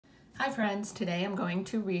Hi friends, today I'm going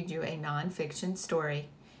to read you a nonfiction story.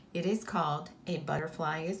 It is called A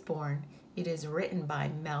Butterfly is Born. It is written by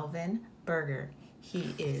Melvin Berger.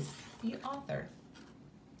 He is the author.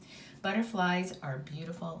 Butterflies are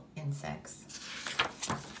beautiful insects.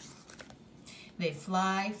 They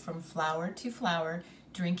fly from flower to flower,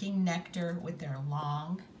 drinking nectar with their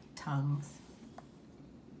long tongues.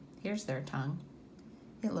 Here's their tongue.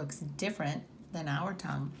 It looks different than our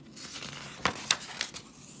tongue.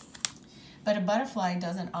 But a butterfly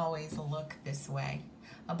doesn't always look this way.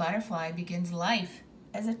 A butterfly begins life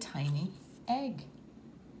as a tiny egg.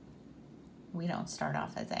 We don't start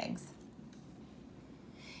off as eggs.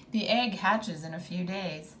 The egg hatches in a few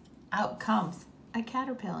days. Out comes a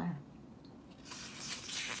caterpillar.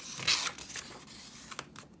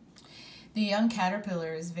 The young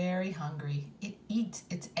caterpillar is very hungry. It eats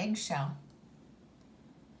its eggshell.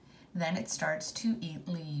 Then it starts to eat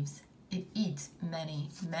leaves. It eats many,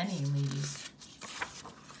 many leaves.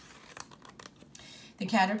 The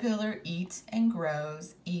caterpillar eats and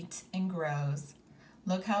grows, eats and grows.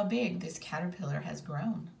 Look how big this caterpillar has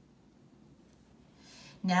grown.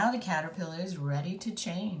 Now the caterpillar is ready to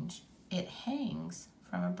change. It hangs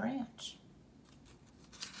from a branch.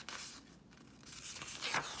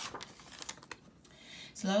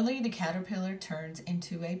 Slowly the caterpillar turns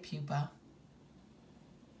into a pupa.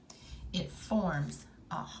 It forms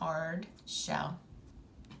a hard shell.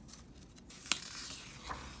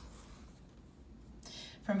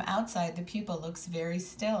 From outside, the pupa looks very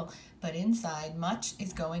still, but inside much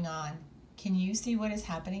is going on. Can you see what is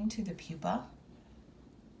happening to the pupa?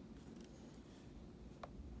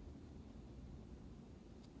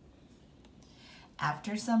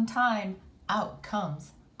 After some time, out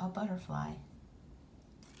comes a butterfly.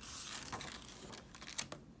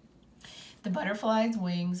 The butterfly's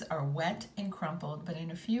wings are wet and crumpled, but in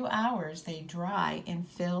a few hours they dry and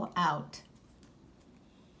fill out.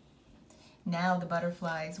 Now the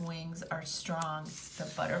butterfly's wings are strong.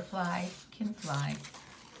 The butterfly can fly.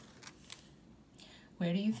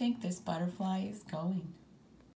 Where do you think this butterfly is going?